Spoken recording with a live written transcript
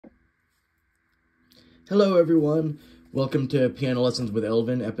Hello everyone, welcome to Piano Lessons with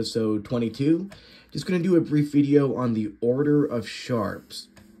Elvin, episode 22. Just going to do a brief video on the order of sharps,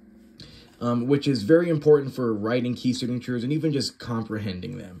 which is very important for writing key signatures and even just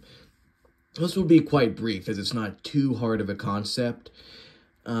comprehending them. This will be quite brief as it's not too hard of a concept.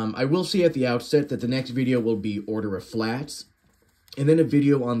 I will say at the outset that the next video will be order of flats, and then a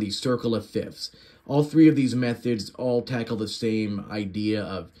video on the circle of fifths. All three of these methods all tackle the same idea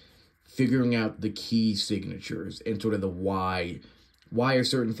of figuring out the key signatures and sort of the why. Why are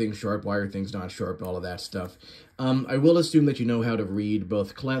certain things sharp? Why are things not sharp? All of that stuff. I will assume that you know how to read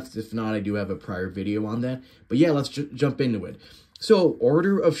both clefs. If not, I do have a prior video on that. But yeah, let's jump into it. So,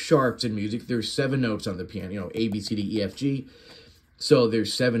 order of sharps in music. There's 7 notes on the piano. A, B, C, D, E, F, G. So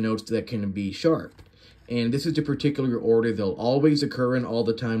there's 7 notes that can be sharp. And this is the particular order. They'll always occur in all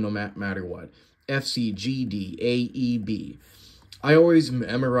the time, no matter what. F, C, G, D, A, E, B. I always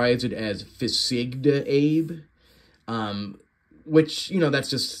memorize it as Fisigda Abe, which, you know, that's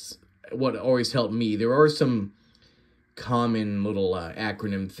just what always helped me. There are some common little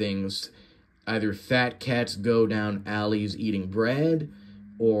acronym things. Either fat cats go down alleys eating bread,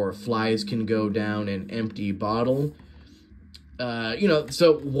 or flies can go down an empty bottle. You know,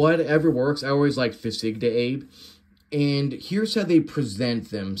 so whatever works. I always like Fisigda Abe. And here's how they present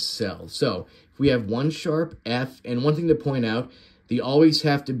themselves. So, if we have one sharp, F, and one thing to point out, they always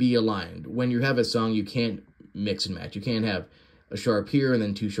have to be aligned. When you have a song, you can't mix and match. You can't have a sharp here and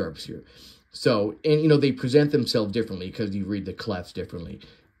then 2 sharps here. So, and you know, they present themselves differently because you read the clefs differently.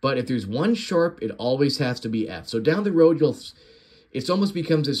 But if there's one sharp, it always has to be F. So down the road, it almost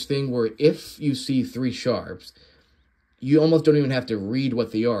becomes this thing where if you see 3 sharps, you almost don't even have to read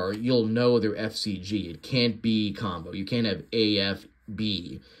what they are. You'll know they're F, C, G. It can't be combo. You can't have A, F,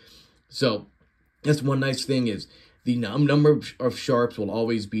 B. So that's one nice thing is the number of sharps will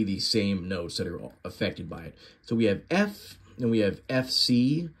always be the same notes that are affected by it. So we have F, and we have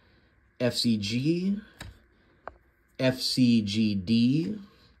FC, FCG, FCGD,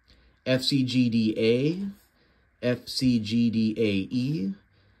 FCGDA, FCGDAE,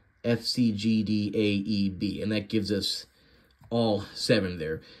 FCGDAEB, and that gives us all 7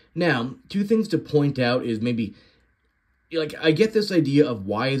 there. Now, 2 things to point out is maybe, like, I get this idea of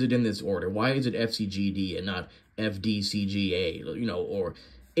why is it in this order? Why is it FCGD and not FDCGA, you know, or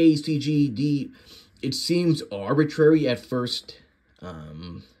ACGD? It seems arbitrary at first,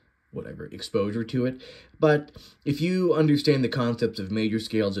 whatever, exposure to it. But if you understand the concepts of major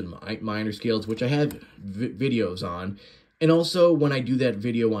scales and minor scales, which I have videos on, and also when I do that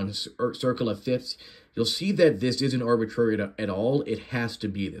video on circle of fifths, you'll see that this isn't arbitrary at all. It has to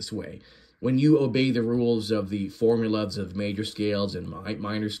be this way. When you obey the rules of the formulas of major scales and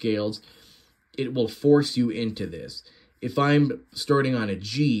minor scales, it will force you into this. If I'm starting on a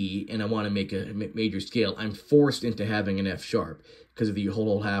G and I want to make a major scale, I'm forced into having an F sharp because of the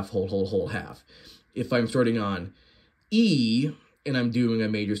whole half, whole half. If I'm starting on E and I'm doing a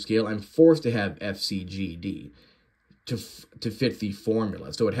major scale, I'm forced to have F, C, G, D to fit the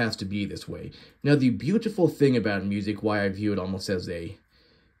formula. So it has to be this way. Now, the beautiful thing about music, why I view it almost as a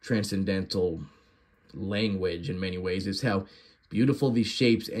transcendental language in many ways, is how beautiful these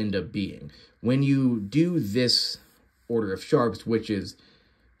shapes end up being. When you do this order of sharps, which is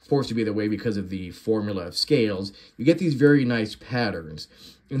forced to be the way because of the formula of scales, you get these very nice patterns.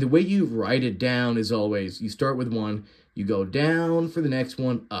 And the way you write it down is always, you start with one, you go down for the next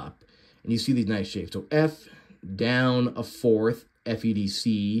one, up. And you see these nice shapes. So F, down a fourth, F, E, D,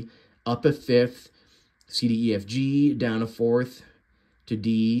 C, up a fifth, C, D, E, F, G, down a fourth to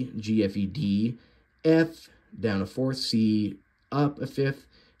D, G, F, E, D, F, down a fourth, C, up a fifth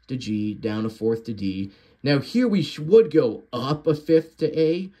to G, down a fourth to D. Now here we would go up a fifth to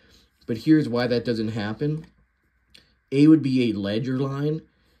A, but here's why that doesn't happen. A would be a ledger line,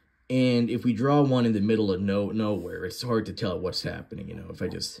 and if we draw one in the middle of nowhere, it's hard to tell what's happening, you know. If I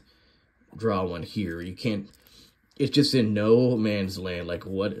just draw one here, you can't, it's just in no man's land, like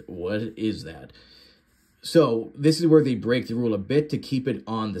what is that? So this is where they break the rule a bit to keep it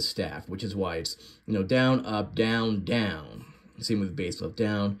on the staff, which is why it's, you know, down, up, down, down. Same with bass clef,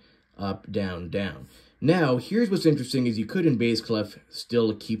 down, up, down, down. Now, here's what's interesting is you could in bass clef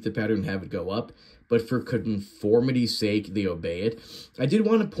still keep the pattern and have it go up, but for conformity's sake, they obey it. I did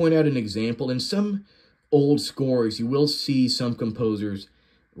want to point out an example. In some old scores, you will see some composers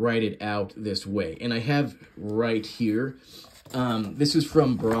write it out this way. And I have right here, this is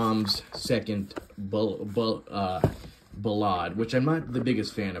from Brahms' second Ballade, which I'm not the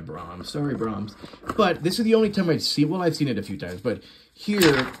biggest fan of Brahms. Sorry, Brahms. But this is the only time I've seen, well, I've seen it a few times, but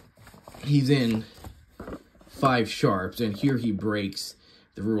here he's in 5 sharps, and here he breaks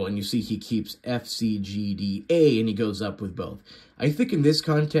the rule. And you see he keeps F, C, G, D, A, and he goes up with both. I think in this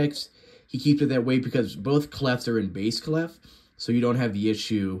context, he keeps it that way because both clefs are in bass clef, so you don't have the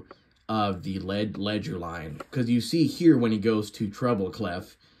issue of the ledger line. Because you see here when he goes to treble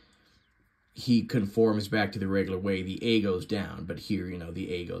clef, he conforms back to the regular way. The A goes down, but here, you know,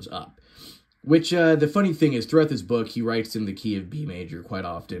 the A goes up. Which, the funny thing is, throughout this book, he writes in the key of B major quite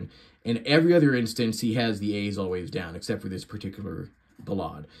often. In every other instance, he has the A's always down, except for this particular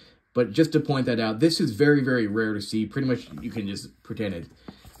ballade. But just to point that out, this is very, very rare to see. Pretty much, you can just pretend it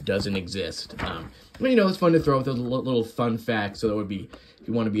doesn't exist. But, you know, it's fun to throw out those little fun facts, so that would be, if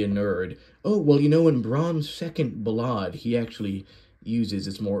you want to be a nerd. Oh, well, you know, in Brahms' second ballade, he actually uses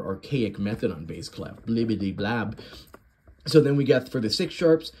this more archaic method on bass clef. Blibbity blab. So then we got, for the 6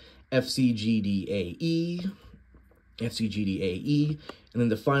 sharps, F, C, G, D, A, E, F, C, G, D, A, E, and then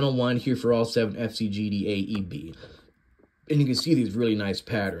the final one here for all 7, F, C, G, D, A, E, B. And you can see these really nice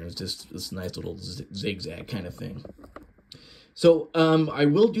patterns, just this nice little zigzag kind of thing. So, I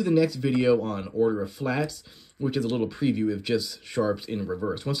will do the next video on order of flats, which is a little preview of just sharps in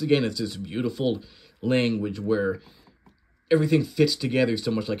reverse. Once again, it's this beautiful language where everything fits together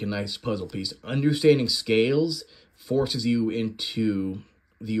so much like a nice puzzle piece. Understanding scales forces you into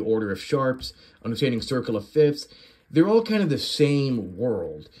the order of sharps, understanding circle of fifths. They're all kind of the same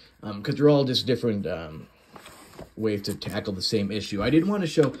world, because they're all just different ways to tackle the same issue. I did want to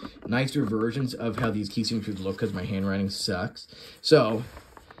show nicer versions of how these key signatures look, because my handwriting sucks. So,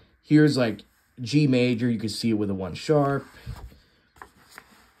 here's like G major, you can see it with a 1 sharp.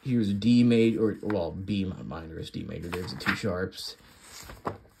 Here's D major, or well, B minor is D major, there's the 2 sharps.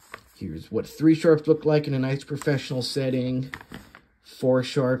 Here's what 3 sharps look like in a nice professional setting. 4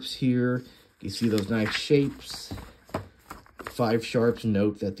 sharps here, you see those nice shapes. 5 sharps,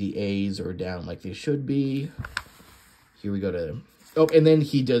 note that the A's are down like they should be. Here we go to, oh, and then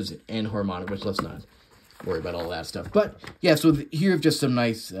he does N harmonic, which let's not worry about all that stuff. But, yeah, so here are just some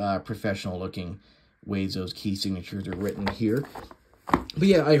nice professional looking ways those key signatures are written here. But,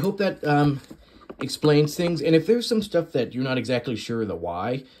 yeah, I hope that explains things. And if there's some stuff that you're not exactly sure the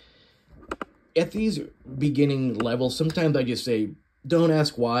why, at these beginning levels, sometimes I just say, don't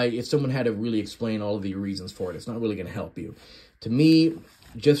ask why. If someone had to really explain all of the reasons for it, it's not really going to help you. To me,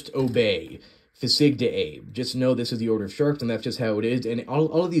 just obey. Fisig de Abe. Just know this is the order of sharps, and that's just how it is. And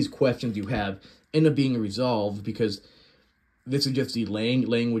all of these questions you have end up being resolved because this is just the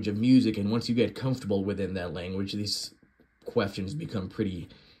language of music, and once you get comfortable within that language, these questions become pretty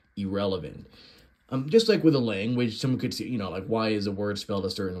irrelevant. Just like with a language, someone could say, you know, like, why is a word spelled a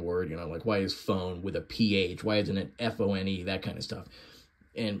certain word? You know, like, why is phone with a PH? Why isn't it FONE? That kind of stuff.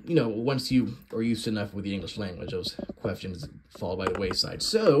 And, you know, once you are used enough with the English language, those questions fall by the wayside.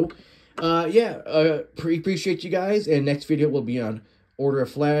 So, yeah, appreciate you guys. And next video will be on order of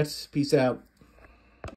flats. Peace out.